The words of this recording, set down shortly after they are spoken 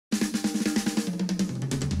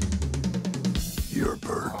You're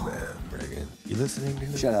Birdman, Reagan. You listening to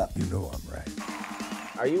me? Shut up. You know I'm right.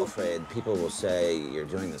 Are you afraid people will say you're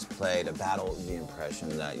doing this play to battle the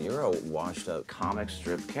impression that you're a washed-up comic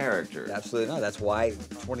strip character? Absolutely not. That's why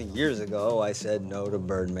 20 years ago I said no to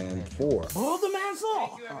Birdman 4. Hold the man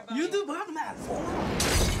for. You do Birdman 4.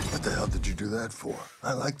 What the hell did you do that for?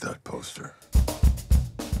 I like that poster.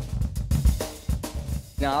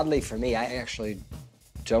 Now, oddly for me, I actually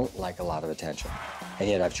don't like a lot of attention. And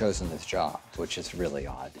yet I've chosen this job, which is really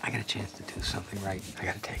odd. I got a chance to do something right. I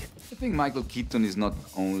gotta take it. I think Michael Keaton is not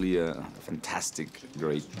only a fantastic,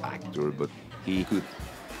 great actor, but he could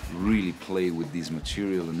really play with this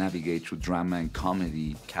material and navigate through drama and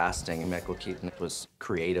comedy. Casting Michael Keaton was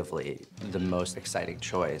creatively the most exciting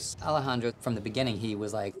choice. Alejandro, from the beginning, he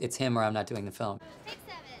was like, it's him or I'm not doing the film.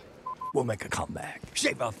 We'll make a comeback.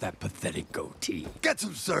 Shave off that pathetic goatee. Get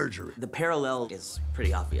some surgery. The parallel is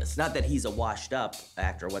pretty obvious. Not that he's a washed-up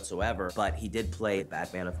actor whatsoever, but he did play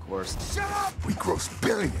Batman, of course. Shut up! We grossed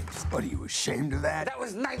billions. What, are you ashamed of that? That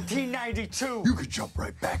was 1992. You could jump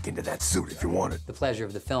right back into that suit if you wanted. The pleasure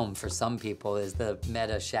of the film for some people is the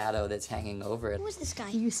meta shadow that's hanging over it. Who was this guy?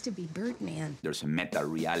 He used to be Birdman. There's a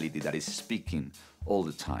meta-reality that is speaking all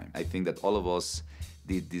the time. I think that all of us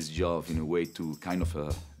did this job in a way to kind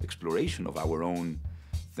of exploration of our own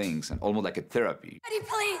things and almost like a therapy. Eddie,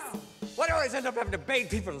 please! Why do I always end up having to beg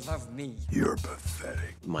people to love me? You're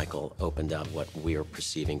pathetic. Michael opened up what we're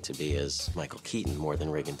perceiving to be as Michael Keaton more than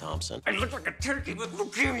Regan Thompson. I look like a turkey with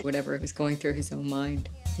leukemia. Whatever was going through his own mind,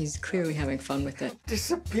 he's clearly having fun with it.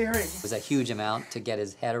 Disappearing. It was a huge amount to get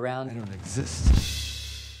his head around. I don't exist.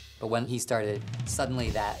 But when he started,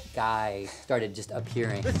 suddenly that guy started just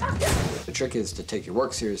appearing. The trick is to take your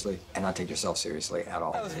work seriously and not take yourself seriously at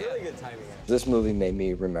all. That was really good timing. This movie made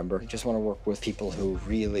me remember, I just want to work with people who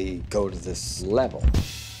really go to this level.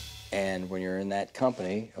 And when you're in that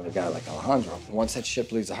company of a guy like Alejandro, once that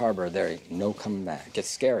ship leaves the harbor, there ain't no coming back. It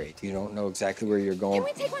gets scary. You don't know exactly where you're going.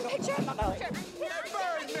 Can we take one picture?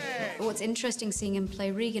 What's interesting seeing him play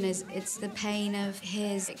Regan is it's the pain of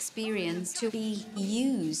his experience to be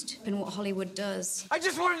used in what Hollywood does. I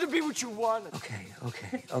just wanted to be what you wanted.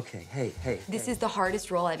 Okay. Hey. This is the hardest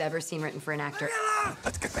role I've ever seen written for an actor.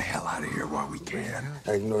 Let's get the hell out of here while we can.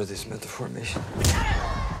 I ignore this mental formation.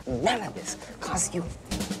 None of this costs you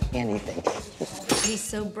anything. He's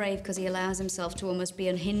so brave because he allows himself to almost be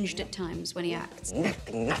unhinged at times when he acts.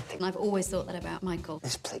 Nothing. And I've always thought that about Michael.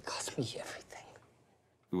 This play cost me everything.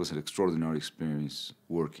 It was an extraordinary experience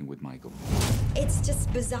working with Michael. It's just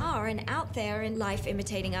bizarre and out there in life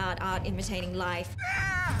imitating art, art imitating life.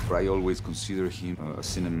 I always consider him a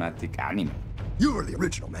cinematic animal. You are the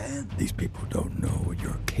original, man. These people don't know what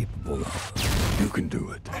you're capable of. You can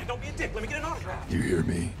do it. Hey, don't be a dick. Let me get an autograph. You hear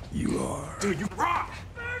me? You are. Dude, you rock.